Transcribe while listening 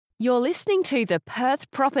You're listening to the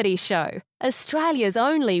Perth Property Show, Australia's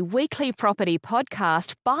only weekly property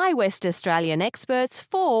podcast by West Australian experts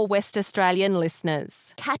for West Australian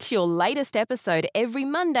listeners. Catch your latest episode every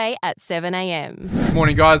Monday at 7 a.m. Good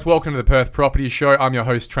morning, guys. Welcome to the Perth Property Show. I'm your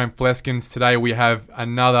host, Trent Fleskins. Today we have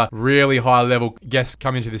another really high-level guest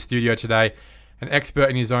coming to the studio today, an expert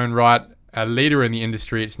in his own right, a leader in the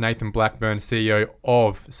industry. It's Nathan Blackburne, CEO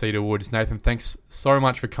of Cedar Woods. Nathan, thanks so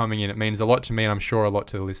much for coming in. It means a lot to me and I'm sure a lot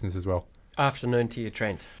to the listeners as well. Afternoon to you,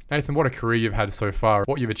 Trent. Nathan, what a career you've had so far.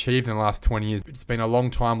 What you've achieved in the last 20 years. It's been a long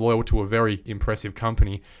time loyal to a very impressive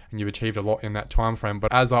company and you've achieved a lot in that time frame.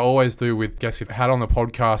 But as I always do with guests who've had on the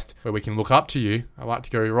podcast where we can look up to you, I like to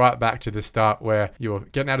go right back to the start where you were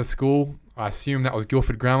getting out of school. I assume that was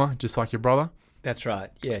Guildford Grammar, just like your brother. That's right,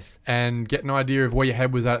 yes. And get an idea of where your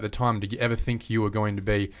head was at the time. Did you ever think you were going to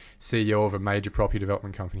be CEO of a major property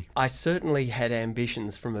development company? I certainly had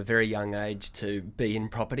ambitions from a very young age to be in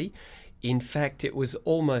property. In fact, it was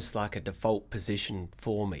almost like a default position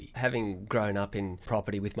for me. Having grown up in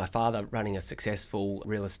property with my father running a successful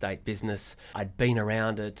real estate business, I'd been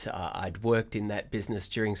around it. I'd worked in that business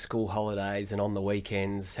during school holidays and on the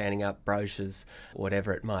weekends, handing out brochures,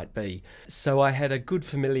 whatever it might be. So I had a good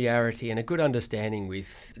familiarity and a good understanding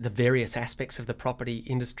with the various aspects of the property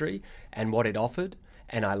industry and what it offered.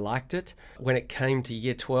 And I liked it. When it came to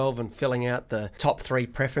year 12 and filling out the top 3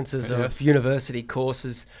 preferences of university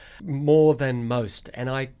courses, more than most. And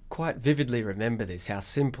I quite vividly remember this, how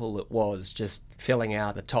simple it was just filling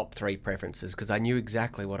out the top 3 preferences, because I knew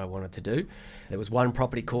exactly what I wanted to do. There was one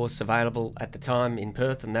property course available at the time in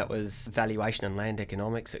Perth, and that was Valuation and Land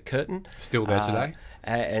Economics at Curtin. Still there today?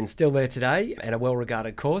 And still there today, and a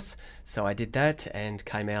well-regarded course. So I did that and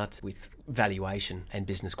came out with valuation and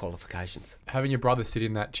business qualifications. Having your brother sit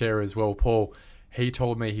in that chair as well, Paul, he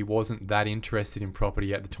told me he wasn't that interested in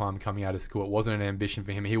property at the time coming out of school. It wasn't an ambition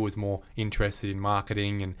for him. He was more interested in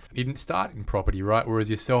marketing and he didn't start in property, right? Whereas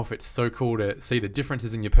yourself, it's so cool to see the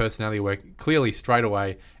differences in your personality where clearly straight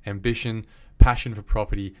away, ambition, passion for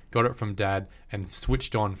property, got it from dad and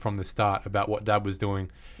switched on from the start about what dad was doing.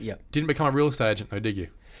 Yep. Didn't become a real estate agent though, did you?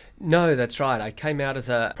 No, that's right. I came out as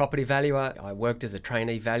a property valuer. I worked as a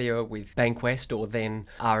trainee valuer with Bankwest, or then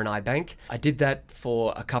R&I Bank. I did that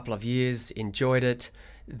for a couple of years, enjoyed it,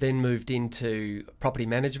 then moved into property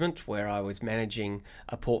management, where I was managing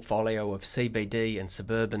a portfolio of CBD and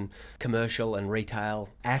suburban commercial and retail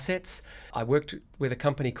assets. I worked with a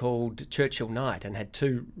company called Churchill Knight and had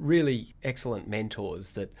 2 really excellent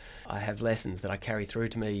mentors that I have lessons that I carry through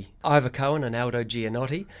to me. Ivor Cohen and Aldo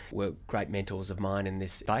Gianotti were great mentors of mine in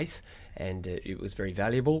this space, and it was very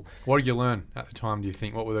valuable. What did you learn at the time, do you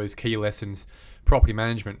think? What were those key lessons? Property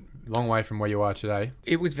management, long way from where you are today.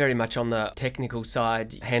 It was very much on the technical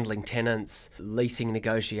side, handling tenants, leasing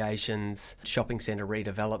negotiations, shopping centre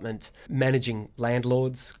redevelopment, managing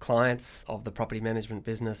landlords, clients of the property management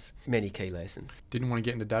business. Many key lessons. Didn't want to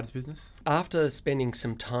get into dad's business? After spending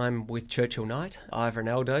some time with Churchill Knight, Ivor and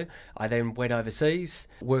Aldo, I then went overseas,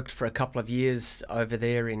 worked for a couple of years over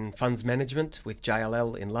there in funds management with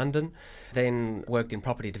JLL in London, then worked in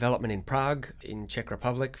property development in Prague in Czech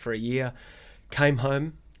Republic for a year, came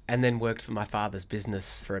home and then worked for my father's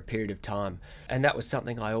business for a period of time. And that was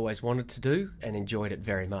something I always wanted to do and enjoyed it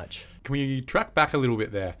very much. Can we track back a little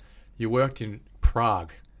bit there? You worked in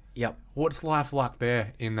Prague. Yep. What's life like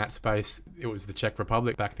there in that space? It was the Czech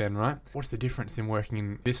Republic back then, right? What's the difference in working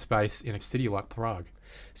in this space in a city like Prague?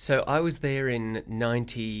 So I was there in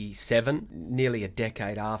 97, nearly a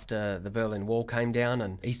decade after the Berlin Wall came down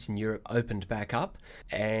and Eastern Europe opened back up.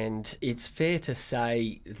 And it's fair to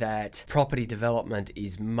say that property development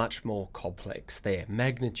is much more complex there,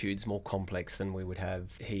 magnitudes more complex than we would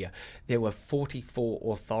have here. There were 44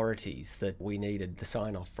 authorities that we needed the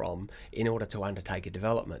sign-off from in order to undertake a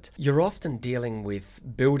development. You're often dealing with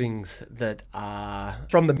buildings that are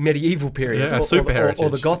from the medieval period, or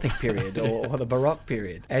the Gothic period, or the Baroque period.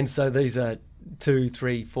 And so these are 2,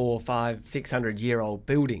 3, 4, 5, 600-year-old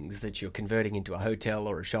buildings that you're converting into a hotel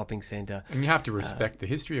or a shopping centre. And you have to respect the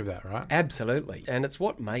history of that, right? Absolutely. And it's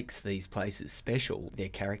what makes these places special, their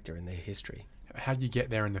character and their history. How do you get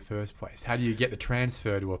there in the first place? How do you get the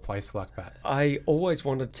transfer to a place like that? I always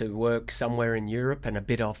wanted to work somewhere in Europe and a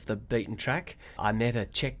bit off the beaten track. I met a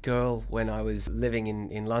Czech girl when I was living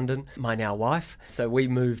in London, my now wife. So we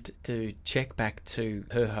moved to Czech, back to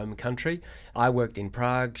her home country. I worked in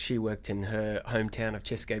Prague. She worked in her hometown of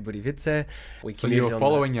České Budějovice. So you were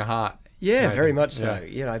following your heart. Yeah, maybe. very much Yeah. so.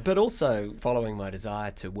 You know, but also following my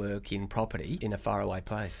desire to work in property in a faraway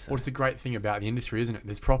place. Well, it's the great thing about the industry, isn't it?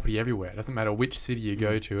 There's property everywhere. It doesn't matter which city you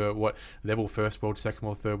go to, or what level, first world, second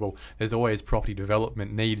world, third world. There's always property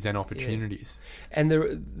development needs and opportunities. And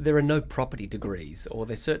there are no property degrees, or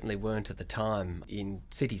there certainly weren't at the time in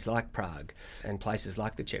cities like Prague and places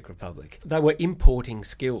like the Czech Republic. They were importing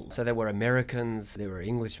skills. So there were Americans, there were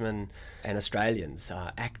Englishmen and Australians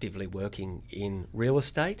actively working in real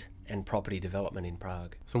estate and property development in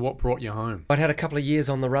Prague. So what brought you home? I'd had a couple of years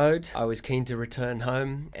on the road. I was keen to return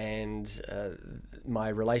home, and my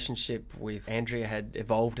relationship with Andrea had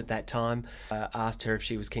evolved at that time. Asked her if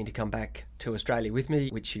she was keen to come back to Australia with me,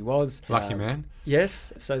 which she was. Lucky man.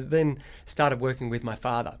 Yes. So then started working with my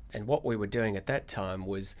father. And what we were doing at that time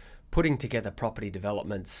was putting together property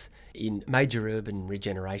developments in major urban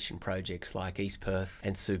regeneration projects like East Perth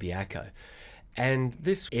and Subiaco. And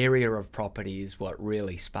this area of property is what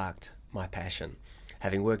really sparked my passion.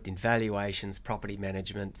 Having worked in valuations, property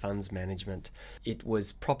management, funds management, it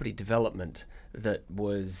was property development that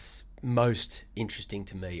was most interesting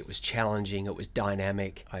to me. It was challenging, it was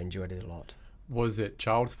dynamic. I enjoyed it a lot. Was it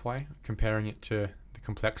child's play, comparing it to the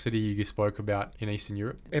complexity you spoke about in Eastern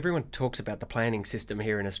Europe? Everyone talks about the planning system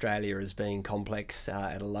here in Australia as being complex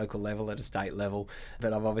at a local level, at a state level,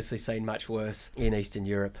 but I've obviously seen much worse in Eastern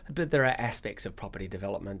Europe. But there are aspects of property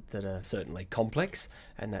development that are certainly complex,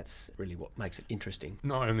 and that's really what makes it interesting.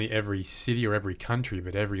 Not only every city or every country,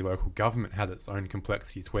 but every local government has its own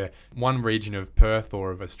complexities, where one region of Perth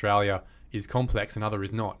or of Australia is complex, another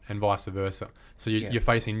is not, and vice versa. So you're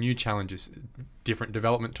facing new challenges, different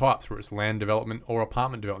development types, whether it's land development or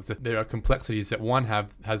apartment development. So there are complexities that one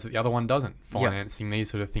has that the other one doesn't. Financing, these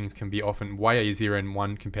sort of things can be often way easier in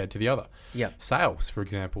one compared to the other. Sales, for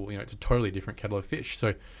example, it's a totally different kettle of fish.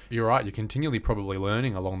 So you're right, you're continually probably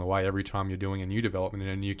learning along the way every time you're doing a new development in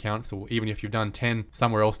a new council, even if you've done 10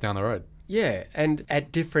 somewhere else down the road. Yeah, and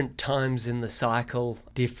at different times in the cycle,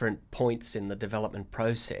 different points in the development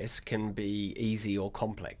process can be easy or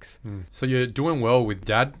complex. So you're doing well with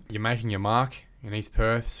Dad, you're making your mark in East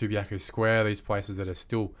Perth, Subiaco Square, these places that are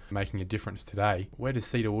still making a difference today. Where does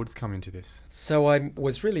Cedar Woods come into this? So I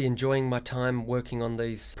was really enjoying my time working on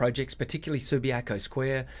these projects, particularly Subiaco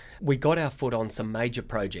Square. We got our foot on some major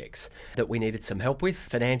projects that we needed some help with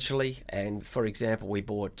financially. And for example, we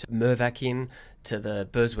brought Mirvac in to the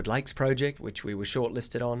Burswood Lakes project, which we were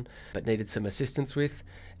shortlisted on, but needed some assistance with,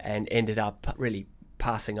 and ended up really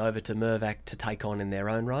passing over to Mirvac to take on in their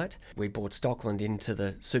own right. We brought Stockland into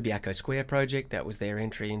the Subiaco Square project. That was their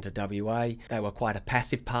entry into WA. They were quite a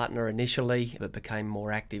passive partner initially, but became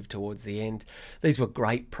more active towards the end. These were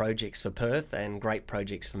great projects for Perth and great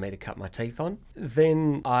projects for me to cut my teeth on.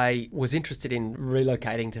 Then I was interested in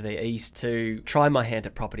relocating to the east to try my hand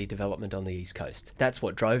at property development on the East Coast. That's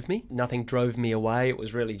what drove me. Nothing drove me away. It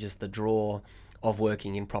was really just the draw of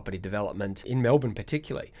working in property development in Melbourne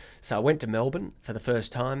particularly. So I went to Melbourne for the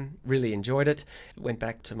first time, really enjoyed it, went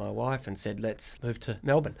back to my wife and said, let's move to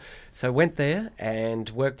Melbourne. So went there and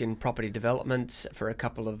worked in property development for a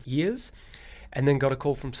couple of years, and then got a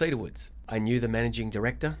call from Cedar Woods. I knew the managing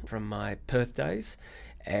director from my Perth days,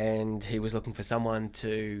 and he was looking for someone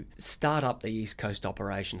to start up the East Coast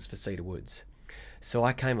operations for Cedar Woods. So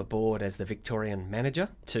I came aboard as the Victorian manager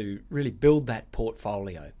to really build that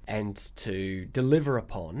portfolio and to deliver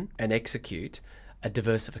upon and execute a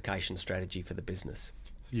diversification strategy for the business.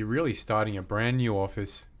 So you're really starting a brand new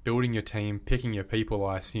office, building your team, picking your people,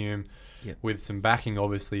 I assume, with some backing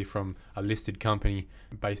obviously from a listed company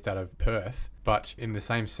based out of Perth. But in the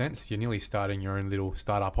same sense, you're nearly starting your own little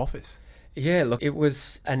startup office. Yeah, look, it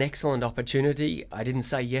was an excellent opportunity. I didn't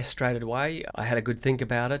say yes straight away. I had a good think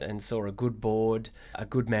about it and saw a good board, a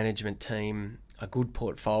good management team, a good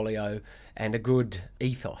portfolio, and a good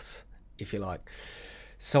ethos, if you like.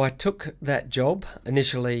 So I took that job,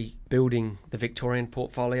 initially building the Victorian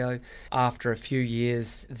portfolio. After a few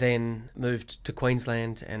years, then moved to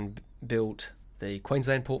Queensland and built the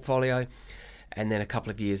Queensland portfolio. And then a couple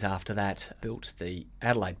of years after that, built the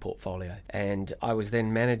Adelaide portfolio. And I was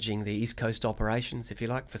then managing the East Coast operations, if you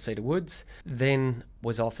like, for Cedar Woods. Then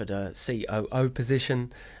was offered a COO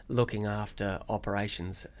position, looking after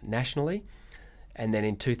operations nationally. And then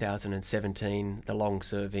in 2017, the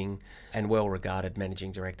long-serving and well-regarded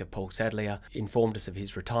Managing Director Paul Sadlier informed us of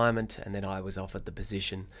his retirement, and then I was offered the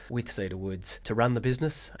position with Cedar Woods to run the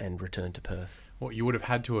business and return to Perth. Well, you would have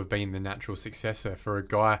had to have been the natural successor for a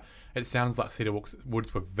guy. It sounds like Cedar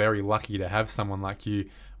Woods were very lucky to have someone like you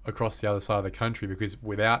across the other side of the country, because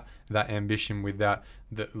without that ambition, without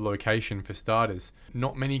the location for starters,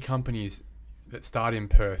 not many companies that start in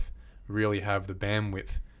Perth really have the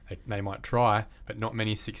bandwidth. They might try, but not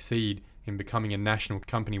many succeed in becoming a national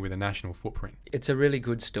company with a national footprint? It's a really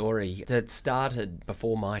good story that started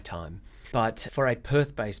before my time. But for a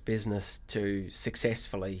Perth-based business to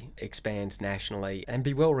successfully expand nationally and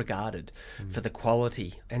be well regarded for the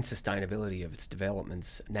quality and sustainability of its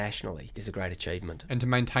developments nationally is a great achievement. And to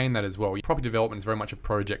maintain that as well, property development is very much a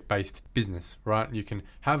project-based business, right? You can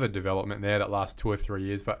have a development there that lasts 2 or 3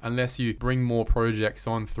 years, but unless you bring more projects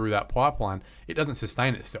on through that pipeline, it doesn't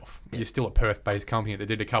sustain itself. You're still a Perth-based company that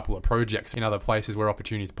did a couple of projects in other places where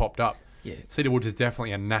opportunities popped up. Yeah. Cedar Woods is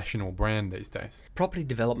definitely a national brand these days. Property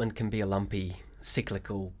development can be a lumpy,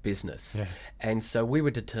 cyclical business. Yeah. And so we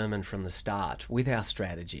were determined from the start with our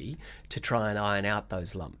strategy to try and iron out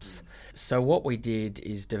those lumps. So what we did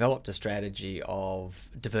is developed a strategy of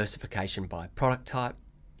diversification by product type,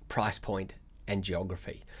 price point, and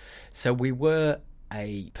geography. So we were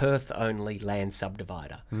a Perth-only land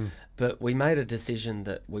subdivider, but we made a decision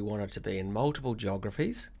that we wanted to be in multiple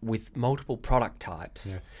geographies with multiple product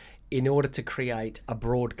types. Yes. In order to create a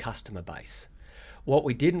broad customer base. What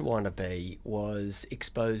we didn't want to be was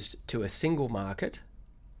exposed to a single market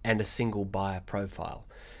and a single buyer profile,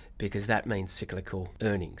 because that means cyclical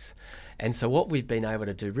earnings. And so what we've been able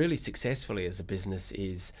to do really successfully as a business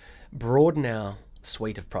is broaden our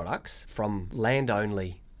suite of products from land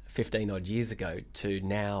only 15 odd years ago to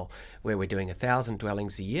now where we're doing 1,000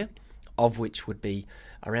 dwellings a year, of which would be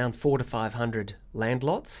around 400 to 500 land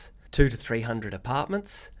lots, 200 to 300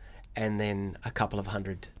 apartments, and then a couple of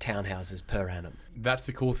hundred townhouses per annum. That's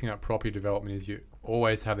the cool thing about property development is you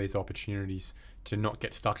always have these opportunities to not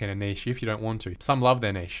get stuck in a niche if you don't want to. Some love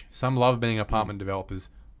their niche. Some love being apartment developers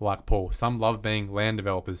like Paul. Some love being land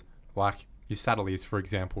developers like your Satterleys, for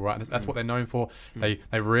example, right? That's what they're known for. They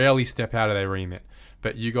rarely step out of their remit.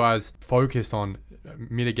 But you guys focus on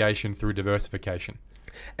mitigation through diversification.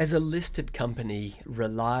 As a listed company,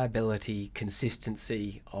 reliability,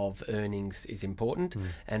 consistency of earnings is important,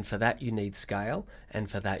 and for that you need scale,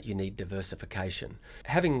 and for that you need diversification.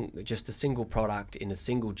 Having just a single product in a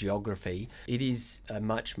single geography, it is a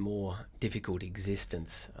much more difficult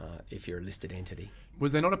existence if you're a listed entity.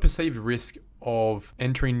 Was there not a perceived risk of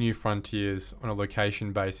entering new frontiers on a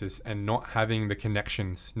location basis and not having the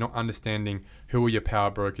connections, not understanding who are your power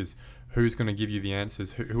brokers, who's going to give you the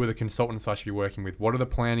answers, who are the consultants I should be working with, what are the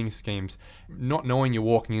planning schemes, not knowing you're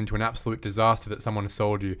walking into an absolute disaster that someone has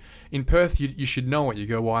sold you? In Perth, you should know it. You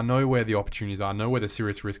go, well, I know where the opportunities are, I know where the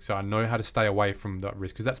serious risks are, I know how to stay away from that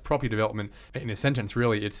risk, because that's property development. In a sentence,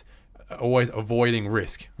 really, it's always avoiding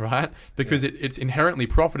risk, right? Because it's inherently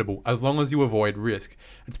profitable as long as you avoid risk.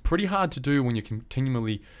 It's pretty hard to do when you're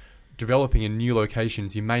continually developing in new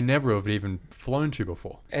locations you may never have even flown to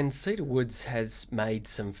before. And Cedar Woods has made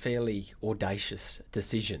some fairly audacious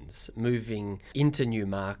decisions, moving into new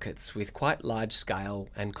markets with quite large scale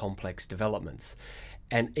and complex developments.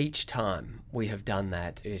 And each time we have done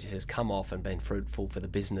that, it has come off and been fruitful for the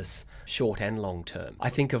business, short and long term. I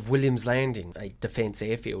think of Williams Landing, a defence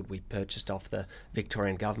airfield we purchased off the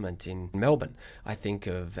Victorian government in Melbourne. I think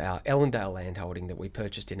of our Ellendale landholding that we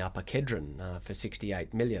purchased in Upper Kedron for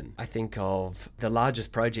 $68 million. I think of the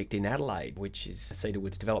largest project in Adelaide, which is a Cedar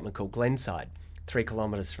Woods development called Glenside, 3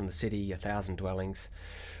 kilometres from the city, 1,000 dwellings.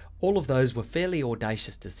 All of those were fairly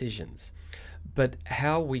audacious decisions. But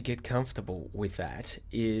how we get comfortable with that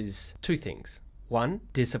is two things. One,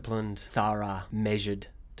 disciplined, thorough, measured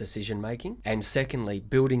decision making. And secondly,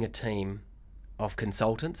 building a team of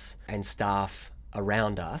consultants and staff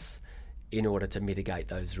around us in order to mitigate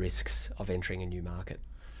those risks of entering a new market.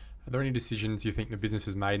 Are there any decisions you think the business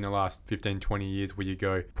has made in the last 15, 20 years where you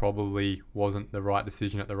go, probably wasn't the right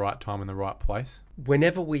decision at the right time in the right place?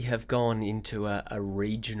 Whenever we have gone into a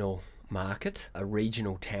regional market, a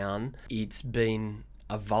regional town, it's been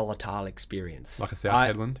a volatile experience. Like a South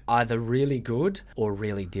Headland? Either really good or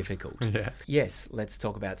really difficult. Yeah. Yes, let's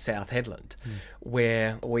talk about South Headland,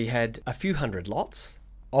 where we had a few hundred lots,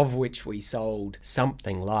 of which we sold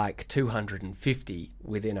something like 250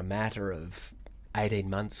 within a matter of 18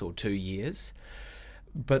 months or 2 years.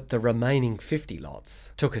 But the remaining 50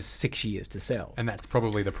 lots took us 6 years to sell. And that's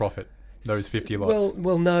probably the profit. Those 50 lots?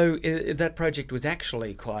 Well, no, that project was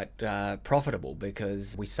actually quite profitable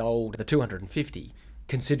because we sold the 250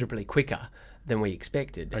 considerably quicker than we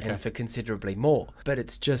expected and for considerably more. But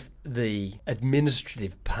it's just the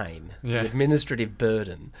administrative pain, the administrative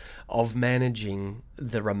burden of managing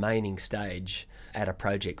the remaining stage at a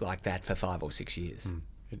project like that for 5 or 6 years.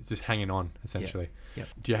 It's just hanging on, essentially. Yep.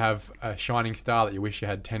 Do you have a shining star that you wish you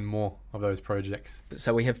had 10 more of those projects?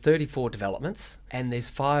 So we have 34 developments, and there's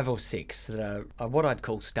 5 or 6 that are what I'd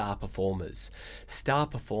call star performers. Star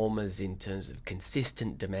performers in terms of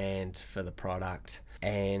consistent demand for the product,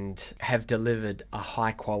 and have delivered a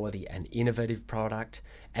high quality and innovative product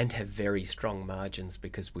and have very strong margins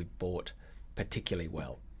because we've bought particularly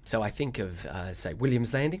well. So I think of, say,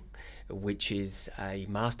 Williams Landing, which is a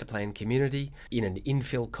master plan community in an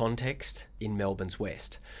infill context in Melbourne's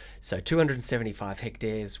west. So 275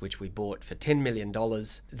 hectares, which we bought for $10 million,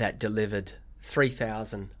 that delivered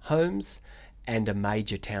 3,000 homes and a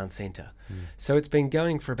major town centre. So it's been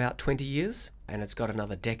going for about 20 years and it's got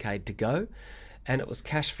another decade to go, and it was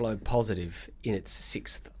cash flow positive in its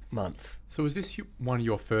 6th month. So was this one of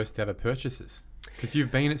your first ever purchases? Because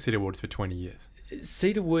you've been at Cedar Woods for 20 years.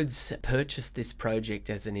 Cedar Woods purchased this project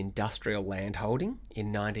as an industrial land holding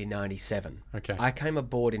in 1997. Okay. I came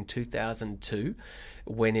aboard in 2002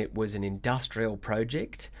 when it was an industrial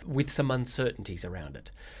project with some uncertainties around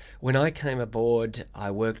it. When I came aboard,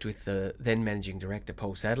 I worked with the then Managing Director,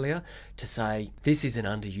 Paul Sadlier, to say this is an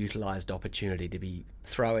underutilised opportunity to be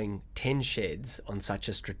throwing 10 sheds on such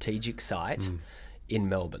a strategic site in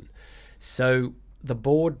Melbourne. So the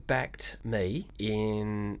board backed me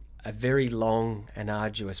in a very long and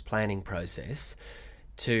arduous planning process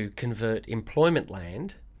to convert employment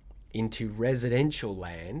land into residential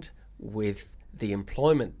land with the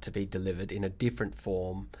employment to be delivered in a different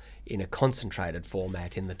form, in a concentrated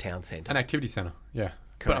format in the town centre. An activity centre, yeah.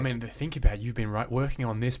 Correct. But I mean, think about it, you've been working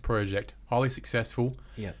on this project, highly successful,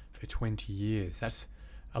 Yeah. for 20 years. That's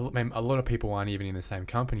a lot of people aren't even in the same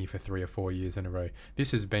company for 3 or 4 years in a row.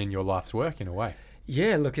 This has been your life's work in a way.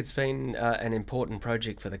 Yeah, look, it's been an important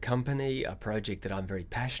project for the company, a project that I'm very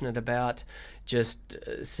passionate about, just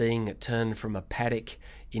seeing it turn from a paddock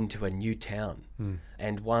into a new town,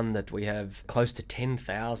 and one that we have close to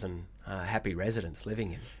 10,000 happy residents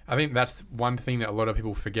living in. I think that's one thing that a lot of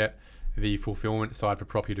people forget. The fulfillment side for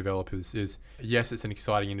property developers is, yes, it's an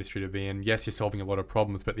exciting industry to be in. Yes, you're solving a lot of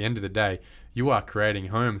problems, but at the end of the day, you are creating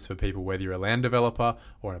homes for people, whether you're a land developer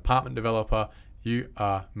or an apartment developer. You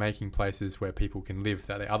are making places where people can live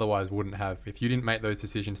that they otherwise wouldn't have. If you didn't make those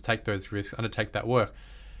decisions, take those risks, undertake that work,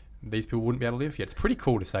 these people wouldn't be able to live here. It's pretty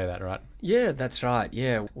cool to say that, right? Yeah, that's right.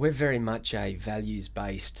 Yeah, we're very much a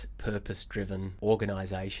values-based, purpose-driven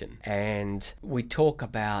organisation. And we talk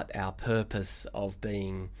about our purpose of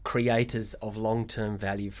being creators of long-term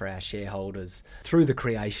value for our shareholders through the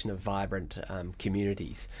creation of vibrant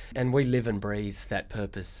communities. And we live and breathe that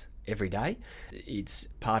purpose every day. It's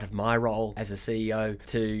part of my role as a CEO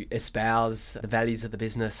to espouse the values of the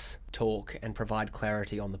business, talk and provide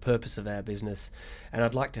clarity on the purpose of our business. And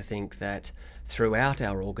I'd like to think that throughout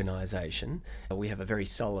our organisation, we have a very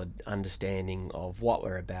solid understanding of what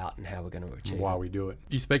we're about and how we're going to achieve Why we do it.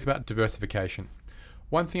 You speak about diversification.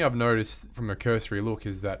 One thing I've noticed from a cursory look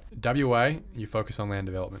is that WA, you focus on land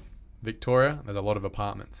development. Victoria, there's a lot of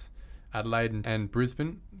apartments. Adelaide and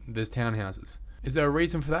Brisbane, there's townhouses. Is there a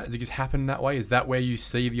reason for that? Does it just happen that way? Is that where you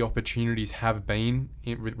see the opportunities have been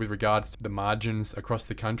with regards to the margins across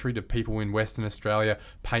the country? Do people in Western Australia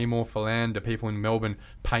pay more for land? Do people in Melbourne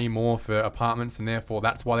pay more for apartments and therefore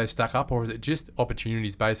that's why they're stuck up? Or is it just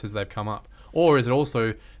opportunities based as they've come up? Or is it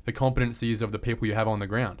also the competencies of the people you have on the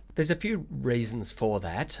ground? There's a few reasons for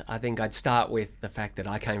that. I think I'd start with the fact that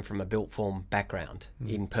I came from a built form background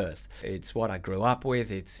in Perth. It's what I grew up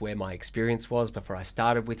with. It's where my experience was before I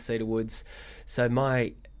started with Cedar Woods. So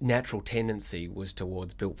my natural tendency was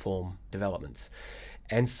towards built form developments.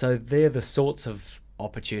 And so they're the sorts of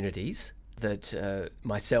opportunities that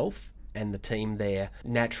myself and the team there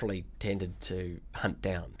naturally tended to hunt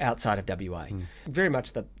down outside of WA. Very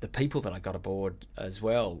much the people that I got aboard as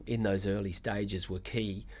well in those early stages were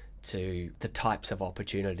key to the types of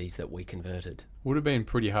opportunities that we converted. Would have been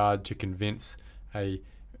pretty hard to convince a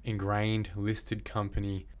ingrained listed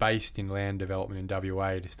company based in land development in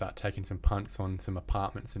WA to start taking some punts on some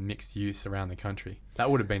apartments and mixed use around the country. That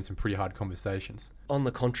would have been some pretty hard conversations. On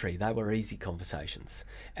the contrary, they were easy conversations.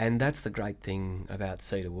 And that's the great thing about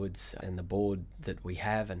Cedar Woods and the board that we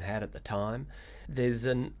have and had at the time. There's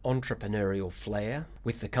an entrepreneurial flair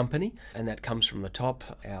with the company, and that comes from the top.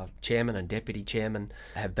 Our chairman and deputy chairman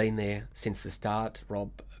have been there since the start, Rob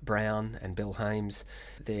Brown and Bill Hames.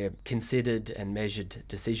 They're considered and measured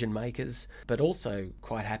decision makers, but also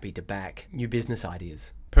quite happy to back new business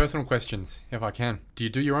ideas. Personal questions, if I can. Do you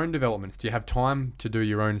do your own developments? Do you have time to do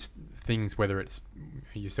your own things, whether it's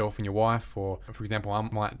yourself and your wife, or, for example, I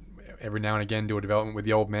might every now and again do a development with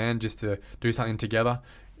the old man just to do something together?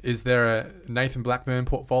 Is there a Nathan Blackburne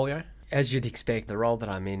portfolio? As you'd expect, the role that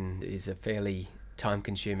I'm in is a fairly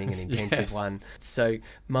time-consuming and intensive Yes. one. So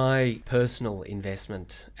my personal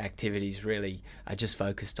investment activities really are just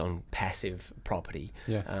focused on passive property,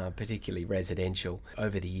 particularly residential.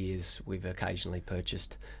 Over the years, we've occasionally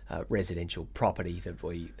purchased residential property that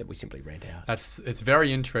we simply rent out. It's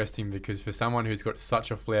very interesting because for someone who's got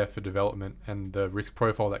such a flair for development and the risk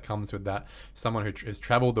profile that comes with that, someone who has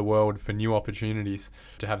travelled the world for new opportunities,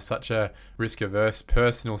 to have such a risk-averse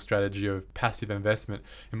personal strategy of passive investment,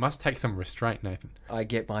 it must take some restraint, Nathan. I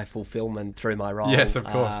get my fulfillment through my role. Yes, of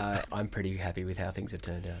course. I'm pretty happy with how things have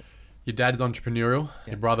turned out. Your dad's entrepreneurial,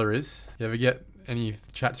 your brother is. You ever get any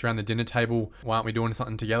chats around the dinner table, why aren't we doing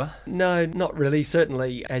something together? No, not really.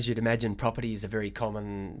 Certainly, as you'd imagine, property is a very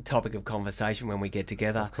common topic of conversation when we get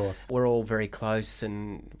together. Of course. We're all very close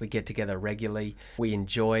and we get together regularly. We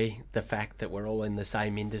enjoy the fact that we're all in the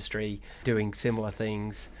same industry, doing similar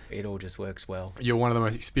things. It all just works well. You're one of the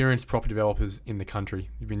most experienced property developers in the country.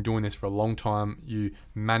 You've been doing this for a long time. You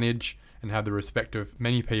manage and have the respect of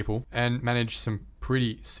many people and manage some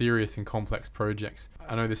pretty serious and complex projects.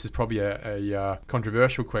 I know this is probably a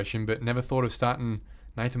controversial question, but never thought of starting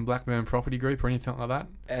Nathan Blackburne Property Group or anything like that?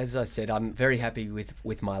 As I said, I'm very happy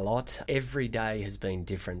with my lot. Every day has been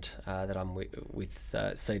different that I'm with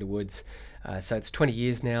Cedar Woods. So it's 20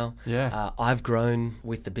 years now. Yeah. I've grown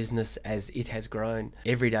with the business as it has grown.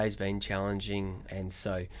 Every day's been challenging, and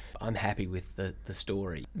so I'm happy with the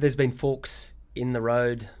story. There's been forks in the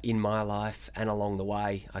road in my life and along the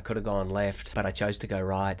way. I could have gone left, but I chose to go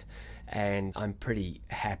right. And I'm pretty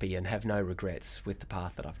happy and have no regrets with the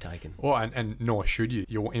path that I've taken. Well, and nor should you.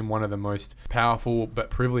 You're in one of the most powerful but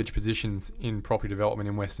privileged positions in property development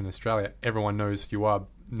in Western Australia. Everyone knows you are,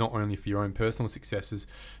 not only for your own personal successes,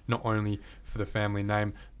 not only for the family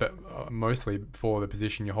name, but mostly for the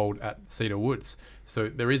position you hold at Cedar Woods. So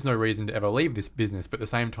there is no reason to ever leave this business, but at the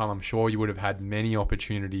same time, I'm sure you would have had many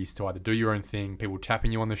opportunities to either do your own thing, people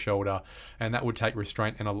tapping you on the shoulder, and that would take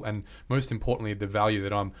restraint and most importantly, the value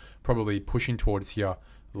that I'm probably pushing towards here,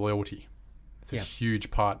 loyalty. It's a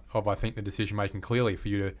huge part of, I think, the decision making clearly for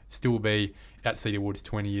you to still be at Cedar Woods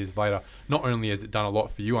 20 years later. Not only has it done a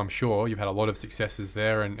lot for you, I'm sure you've had a lot of successes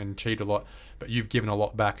there and achieved a lot, but you've given a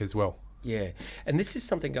lot back as well. Yeah, and this is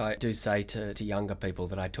something I do say to younger people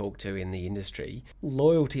that I talk to in the industry.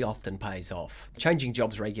 Loyalty often pays off. Changing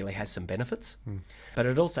jobs regularly has some benefits, but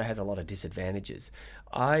it also has a lot of disadvantages.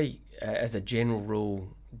 I, as a general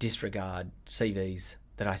rule, disregard CVs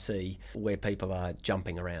that I see where people are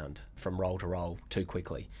jumping around from role to role too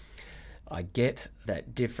quickly. I get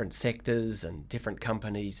that different sectors and different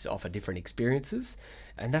companies offer different experiences,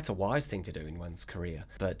 and that's a wise thing to do in one's career,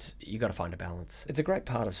 but you got to find a balance. It's a great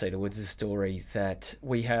part of Cedar Woods' story that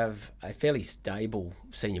we have a fairly stable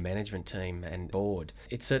senior management team and board.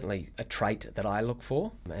 It's certainly a trait that I look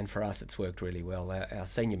for, and for us it's worked really well. Our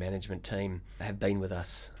senior management team have been with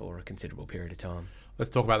us for a considerable period of time.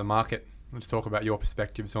 Let's talk about the market. Let's talk about your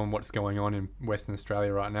perspectives on what's going on in Western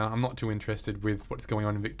Australia right now. I'm not too interested with what's going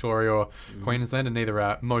on in Victoria or Queensland, and neither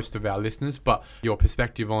are most of our listeners, but your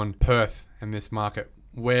perspective on Perth and this market.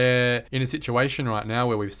 We're in a situation right now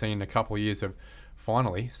where we've seen a couple of years of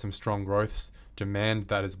finally some strong growths, demand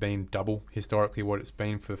that has been double historically what it's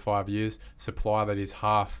been for 5 years, supply that is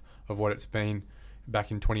half of what it's been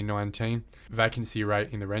back in 2019, vacancy rate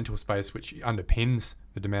in the rental space, which underpins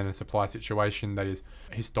the demand and supply situation that is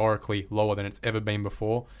historically lower than it's ever been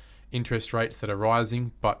before, interest rates that are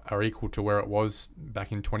rising but are equal to where it was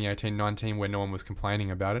back in 2018-19 where no one was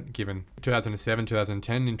complaining about it, given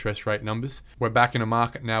 2007-2010 interest rate numbers. We're back in a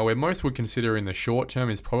market now where most would consider in the short term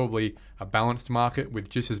is probably a balanced market with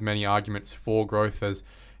just as many arguments for growth as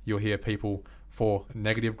you'll hear people for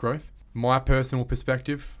negative growth. My personal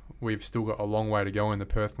perspective, we've still got a long way to go in the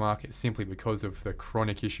Perth market simply because of the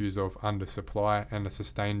chronic issues of undersupply and a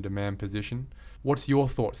sustained demand position. What's your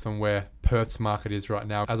thoughts on where Perth's market is right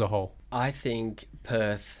now as a whole? I think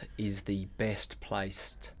Perth is the best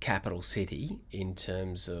placed capital city in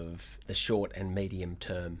terms of the short and medium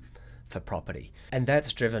term for property. And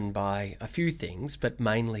that's driven by a few things, but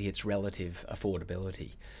mainly its relative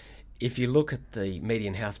affordability. If you look at the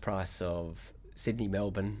median house price of Sydney,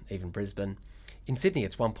 Melbourne, even Brisbane, in Sydney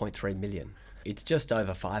it's 1.3 million. It's just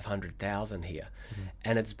over 500,000 here.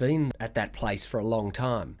 And it's been at that place for a long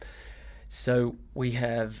time. So we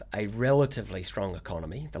have a relatively strong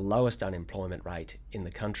economy, the lowest unemployment rate in the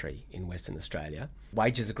country in Western Australia.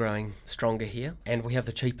 Wages are growing stronger here, and we have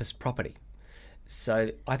the cheapest property.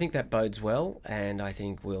 So I think that bodes well, and I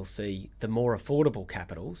think we'll see the more affordable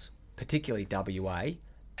capitals, particularly WA,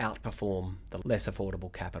 outperform the less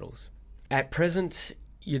affordable capitals. At present,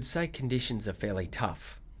 you'd say conditions are fairly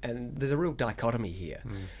tough, and there's a real dichotomy here.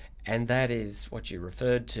 And that is what you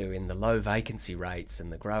referred to in the low vacancy rates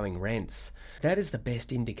and the growing rents. That is the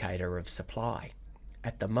best indicator of supply.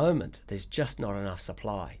 At the moment, there's just not enough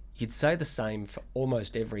supply. You'd say the same for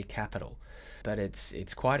almost every capital, but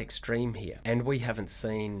it's quite extreme here. And we haven't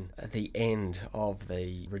seen the end of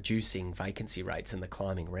the reducing vacancy rates and the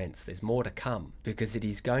climbing rents. There's more to come because it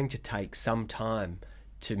is going to take some time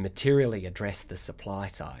to materially address the supply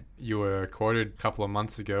side. You were quoted a couple of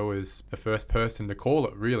months ago as the first person to call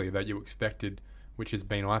it, really, that you expected, which has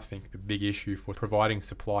been, I think, the big issue for providing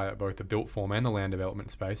supply at both the built form and the land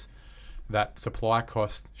development space, that supply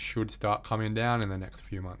costs should start coming down in the next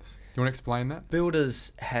few months. Do you want to explain that?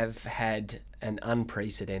 Builders have had an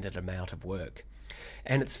unprecedented amount of work.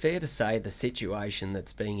 And it's fair to say the situation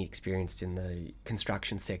that's being experienced in the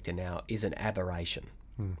construction sector now is an aberration.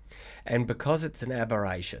 And because it's an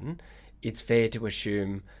aberration, it's fair to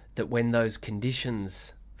assume that when those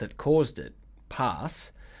conditions that caused it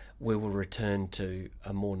pass, we will return to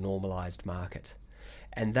a more normalised market.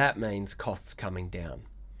 And that means costs coming down.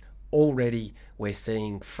 Already we're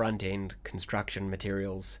seeing front-end construction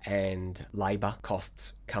materials and labour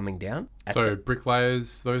costs coming down. So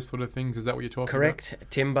bricklayers, those sort of things, is that what you're talking Correct.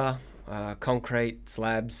 about? Timber, concrete,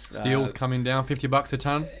 slabs. Steel's coming down, $50 a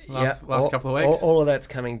tonne last couple of weeks. All of that's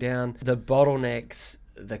coming down. The bottlenecks,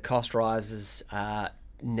 the cost rises are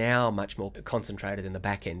now much more concentrated in the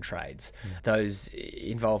back-end trades, those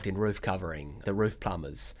involved in roof covering, the roof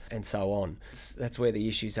plumbers, and so on. That's where the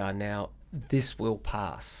issues are now. This will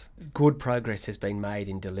pass. Good progress has been made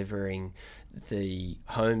in delivering the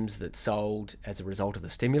homes that sold as a result of the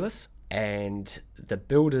stimulus. And the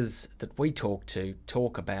builders that we talk to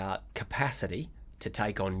talk about capacity to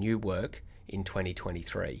take on new work in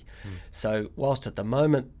 2023. So whilst at the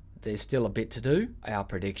moment there's still a bit to do, our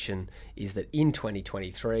prediction is that in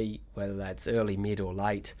 2023, whether that's early, mid or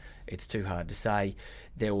late, it's too hard to say,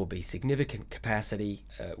 there will be significant capacity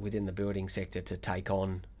within the building sector to take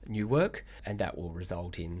on new work, and that will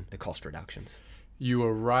result in the cost reductions. You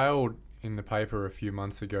were railed in the paper a few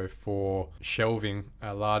months ago for shelving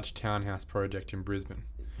a large townhouse project in Brisbane.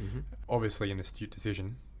 Obviously an astute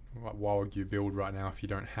decision. Why would you build right now if you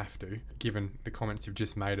don't have to, given the comments you've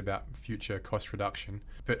just made about future cost reduction?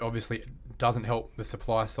 But obviously it doesn't help the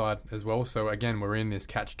supply side as well. So again, we're in this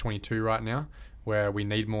catch-22 right now where we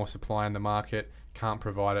need more supply in the market, can't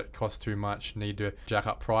provide it, costs too much, need to jack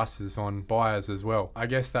up prices on buyers as well. I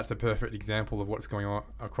guess that's a perfect example of what's going on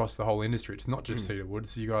across the whole industry. It's not just Cedar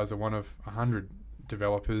Woods. You guys are one of 100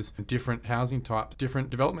 developers, different housing types, different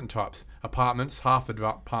development types. Apartments, half the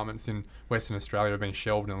apartments in Western Australia have been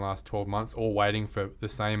shelved in the last 12 months, all waiting for the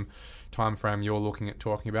same time frame you're looking at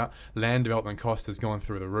talking about. Land development cost has gone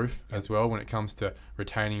through the roof as well when it comes to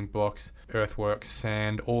retaining blocks, earthworks,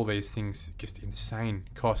 sand, all these things, just insane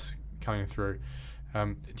costs coming through.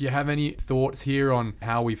 Do you have any thoughts here on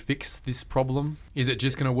how we fix this problem? Is it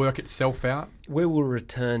just going to work itself out? We will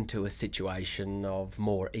return to a situation of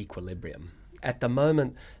more equilibrium. At the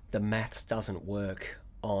moment, the maths doesn't work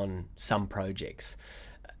on some projects.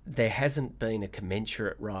 There hasn't been a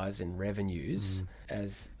commensurate rise in revenues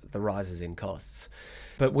as the rises in costs.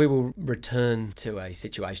 But we will return to a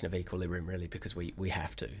situation of equilibrium, really, because we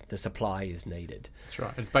have to. The supply is needed. That's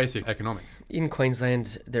right. It's basic economics. In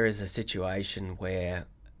Queensland, there is a situation where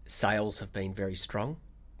sales have been very strong,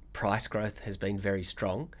 price growth has been very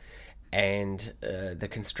strong, and the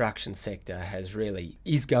construction sector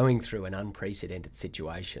is going through an unprecedented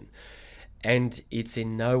situation. And it's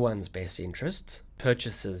in no one's best interest,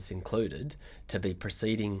 purchasers included, to be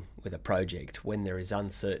proceeding with a project when there is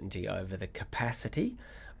uncertainty over the capacity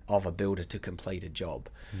of a builder to complete a job.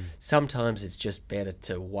 Sometimes it's just better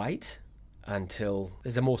to wait until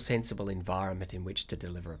there's a more sensible environment in which to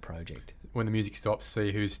deliver a project. When the music stops,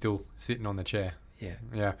 see who's still sitting on the chair.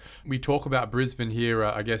 Yeah. We talk about Brisbane here,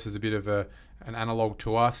 I guess, as a bit of an analogue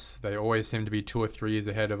to us. They always seem to be 2 or 3 years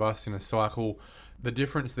ahead of us in a cycle. The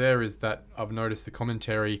difference there is that I've noticed the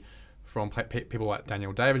commentary from people like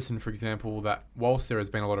Daniel Davidson, for example, that whilst there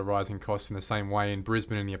has been a lot of rising costs in the same way in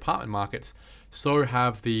Brisbane and the apartment markets, so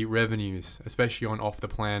have the revenues, especially on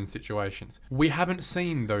off-the-plan situations. We haven't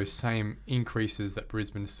seen those same increases that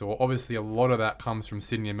Brisbane saw. Obviously, a lot of that comes from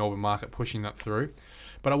Sydney and Melbourne market pushing that through.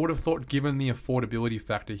 But I would have thought, given the affordability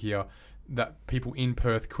factor here, that people in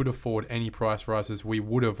Perth could afford any price rises we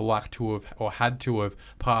would have liked to have or had to have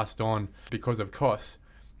passed on because of costs,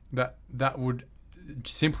 that would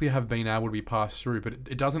simply have been able to be passed through. But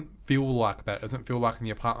it doesn't feel like that. It doesn't feel like in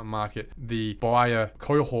the apartment market the buyer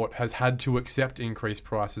cohort has had to accept increased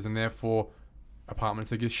prices, and therefore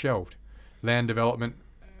apartments are just shelved. Land development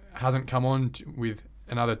hasn't come on with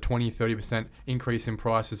another 20-30% increase in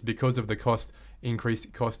prices because of the cost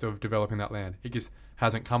increased cost of developing that land. It just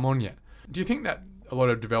hasn't come on yet. Do you think that a lot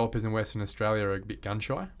of developers in Western Australia are a bit gun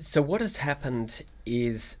shy? So what has happened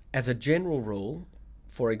is, as a general rule,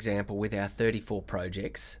 for example, with our 34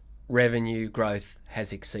 projects, revenue growth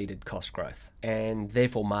has exceeded cost growth, and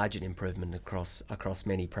therefore margin improvement across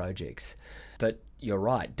many projects. But you're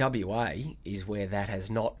right, WA is where that has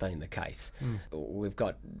not been the case. We've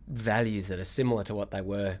got values that are similar to what they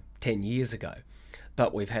were 10 years ago,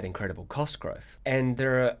 but we've had incredible cost growth. And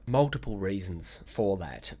there are multiple reasons for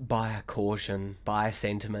that. Buyer caution, buyer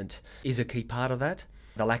sentiment is a key part of that.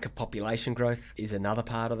 The lack of population growth is another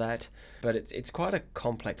part of that. But it's quite a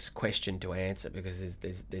complex question to answer because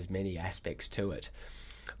there's many aspects to it.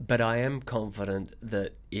 But I am confident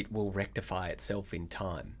that it will rectify itself in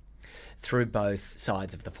time through both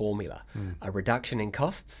sides of the formula. A reduction in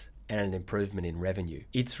costs and an improvement in revenue.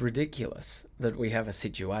 It's ridiculous that we have a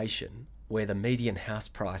situation where the median house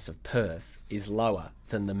price of Perth is lower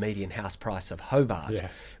than the median house price of Hobart. Yeah,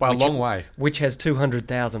 by a long way. Which has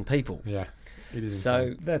 200,000 people. Yeah, it is So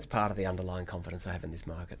insane. that's part of the underlying confidence I have in this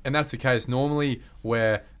market. And that's the case. Normally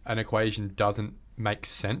where an equation doesn't make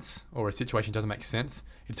sense or a situation doesn't make sense,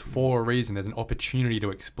 it's for a reason. There's an opportunity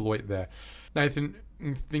to exploit there. Nathan,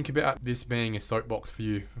 think about this being a soapbox for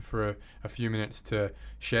you for a few minutes to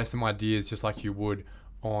share some ideas just like you would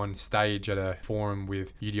on stage at a forum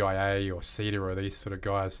with UDIA or Cedar or these sort of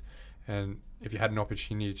guys. And if you had an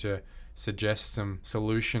opportunity to suggest some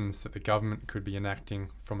solutions that the government could be enacting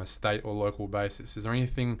from a state or local basis, is there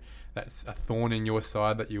anything that's a thorn in your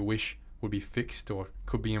side that you wish would be fixed or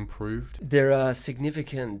could be improved? There are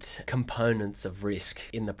significant components of risk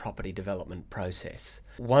in the property development process.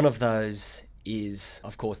 One of those is,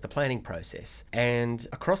 of course, the planning process. And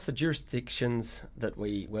across the jurisdictions that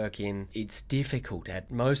we work in, it's difficult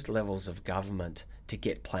at most levels of government to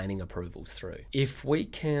get planning approvals through. If we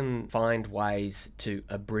can find ways to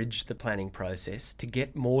abridge the planning process, to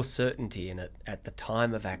get more certainty in it at the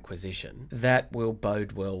time of acquisition, that will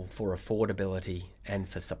bode well for affordability and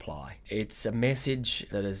for supply. It's a message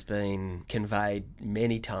that has been conveyed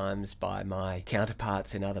many times by my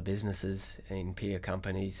counterparts in other businesses, in peer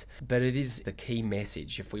companies, but it is the key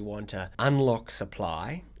message if we want to unlock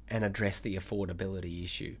supply and address the affordability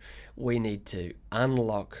issue. We need to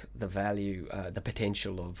unlock the value, the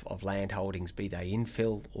potential of land holdings, be they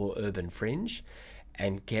infill or urban fringe,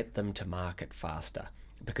 and get them to market faster,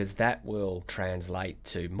 because that will translate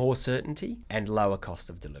to more certainty and lower cost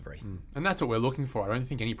of delivery. And that's what we're looking for. I don't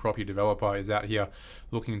think any property developer is out here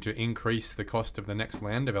looking to increase the cost of the next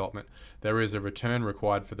land development. There is a return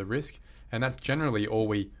required for the risk, and that's generally all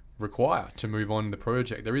we require to move on the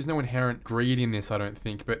project. There is no inherent greed in this, I don't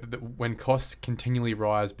think, but when costs continually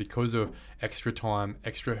rise because of extra time,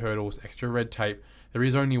 extra hurdles, extra red tape, there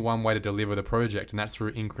is only one way to deliver the project, and that's through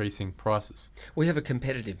increasing prices. We have a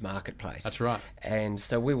competitive marketplace. That's right. And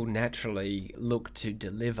so we will naturally look to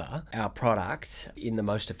deliver our product in the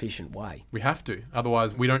most efficient way. We have to.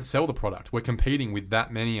 Otherwise, we don't sell the product. We're competing with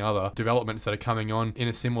that many other developments that are coming on in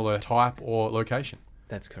a similar type or location.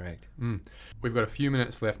 That's correct. We've got a few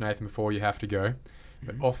minutes left, Nathan, before you have to go.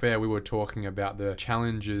 But off air, we were talking about the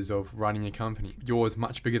challenges of running a company. Yours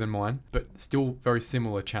much bigger than mine, but still very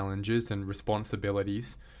similar challenges and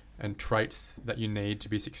responsibilities and traits that you need to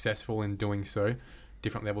be successful in doing so.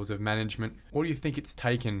 Different levels of management. What do you think it's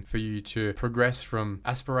taken for you to progress from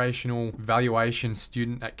aspirational valuation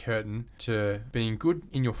student at Curtin to being good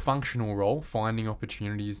in your functional role, finding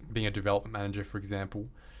opportunities, being a development manager, for example?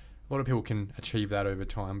 A lot of people can achieve that over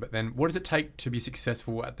time, but then what does it take to be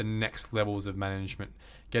successful at the next levels of management?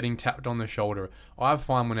 Getting tapped on the shoulder. I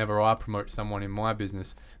find whenever I promote someone in my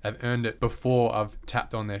business, they've earned it before I've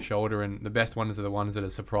tapped on their shoulder, and the best ones are the ones that are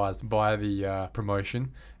surprised by the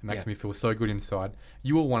promotion. It makes me feel so good inside.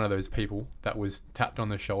 You were one of those people that was tapped on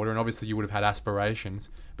the shoulder, and obviously you would have had aspirations,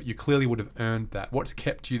 but you clearly would have earned that. What's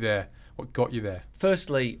kept you there? What got you there?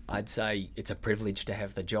 Firstly, I'd say it's a privilege to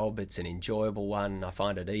have the job. It's an enjoyable one. I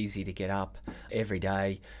find it easy to get up every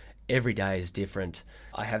day. Every day is different.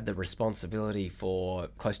 I have the responsibility for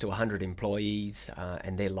close to 100 employees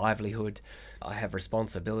and their livelihood. I have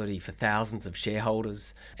responsibility for thousands of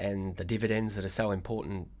shareholders and the dividends that are so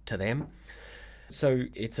important to them. So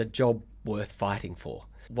it's a job worth fighting for.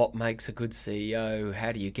 What makes a good CEO?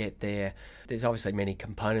 How do you get there? There's obviously many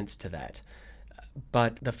components to that.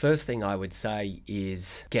 But the first thing I would say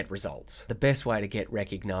is get results. The best way to get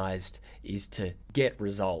recognised is to get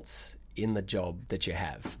results in the job that you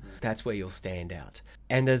have. That's where you'll stand out.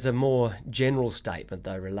 And as a more general statement,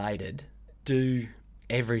 though related, do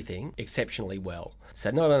everything exceptionally well.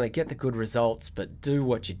 So not only get the good results, but do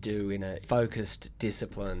what you do in a focused,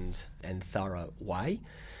 disciplined and thorough way.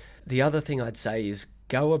 The other thing I'd say is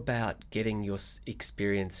go about getting your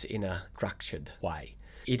experience in a structured way.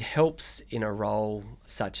 It helps in a role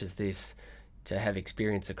such as this to have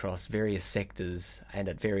experience across various sectors and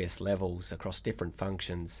at various levels across different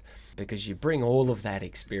functions, because you bring all of that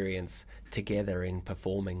experience together in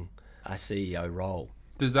performing a CEO role.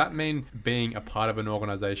 Does that mean being a part of an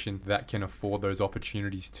organisation that can afford those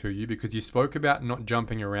opportunities to you? Because you spoke about not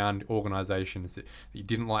jumping around organisations, that you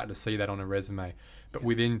didn't like to see that on a resume. But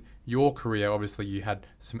within your career, obviously you had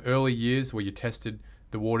some early years where you tested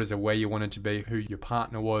the waters of where you wanted to be, who your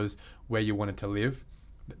partner was, where you wanted to live.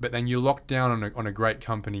 But then you locked down on a great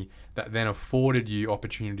company that then afforded you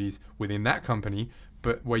opportunities within that company,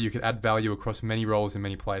 but where you could add value across many roles in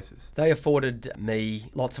many places. They afforded me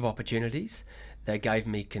lots of opportunities. They gave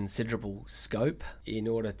me considerable scope in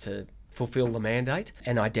order to fulfill the mandate,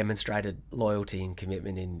 and I demonstrated loyalty and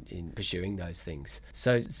commitment in pursuing those things.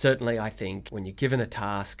 So certainly I think when you're given a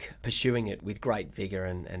task, pursuing it with great vigour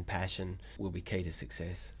and passion will be key to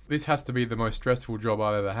success. This has to be the most stressful job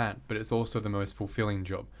I've ever had, but it's also the most fulfilling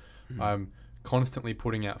job. I'm constantly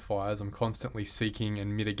putting out fires. I'm constantly seeking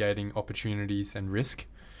and mitigating opportunities and risk,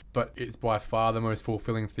 but it's by far the most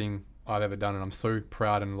fulfilling thing I've ever done, and I'm so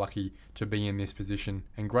proud and lucky to be in this position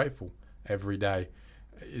and grateful every day.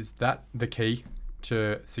 Is that the key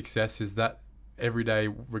to success? Is that every day,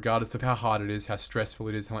 regardless of how hard it is, how stressful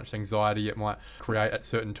it is, how much anxiety it might create at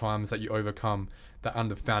certain times, that you overcome, that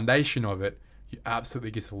under the foundation of it, you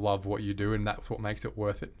absolutely just love what you do, and that's what makes it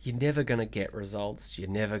worth it? You're never going to get results. You're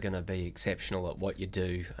never going to be exceptional at what you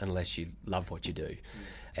do unless you love what you do.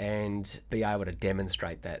 And be able to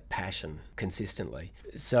demonstrate that passion consistently.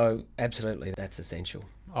 So absolutely, that's essential.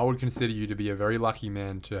 I would consider you to be a very lucky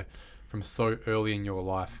man to, from so early in your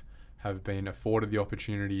life, have been afforded the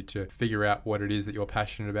opportunity to figure out what it is that you're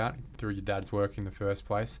passionate about through your dad's work in the first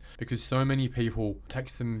place. Because so many people, it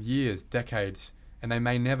takes them years, decades, and they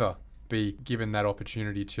may never be given that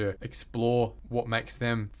opportunity to explore what makes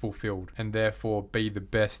them fulfilled and therefore be the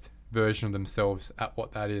best version of themselves at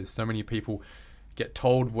what that is. So many people get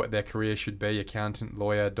told what their career should be, accountant,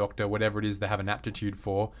 lawyer, doctor, whatever it is they have an aptitude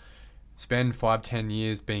for, spend 5-10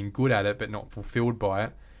 years being good at it but not fulfilled by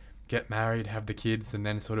it, get married, have the kids, and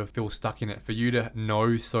then sort of feel stuck in it. For you to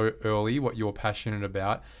know so early what you're passionate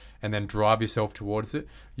about and then drive yourself towards it,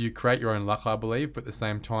 you create your own luck, I believe, but at the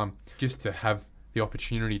same time, just to have the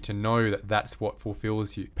opportunity to know that that's what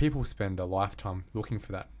fulfills you. People spend a lifetime looking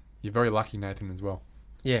for that. You're very lucky, Nathan, as well.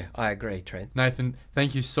 Yeah, I agree, Trent. Nathan,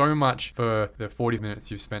 thank you so much for the 40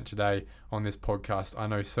 minutes you've spent today on this podcast. I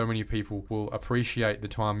know so many people will appreciate the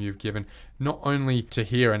time you've given, not only to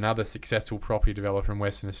hear another successful property developer in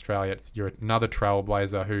Western Australia, you're another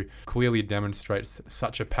trailblazer who clearly demonstrates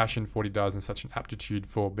such a passion for what he does and such an aptitude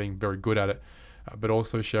for being very good at it, but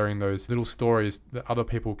also sharing those little stories that other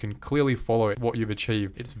people can clearly follow what you've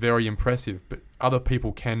achieved. It's very impressive, but other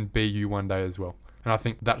people can be you one day as well. And I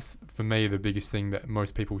think that's, for me, the biggest thing that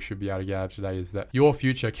most people should be able to get out of today is that your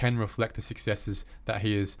future can reflect the successes that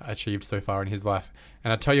he has achieved so far in his life.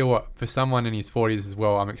 And I tell you what, for someone in his 40s as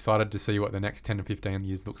well, I'm excited to see what the next 10 to 15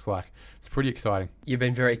 years looks like. It's pretty exciting. You've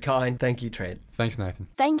been very kind. Thank you, Trent. Thanks, Nathan.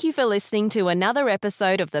 Thank you for listening to another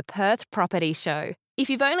episode of the Perth Property Show.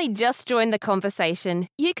 If you've only just joined the conversation,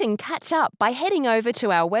 you can catch up by heading over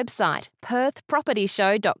to our website,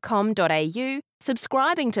 perthpropertyshow.com.au,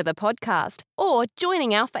 subscribing to the podcast, or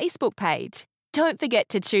joining our Facebook page. Don't forget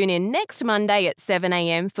to tune in next Monday at 7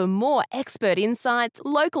 a.m. for more expert insights,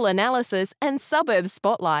 local analysis, and suburb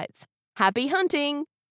spotlights. Happy hunting!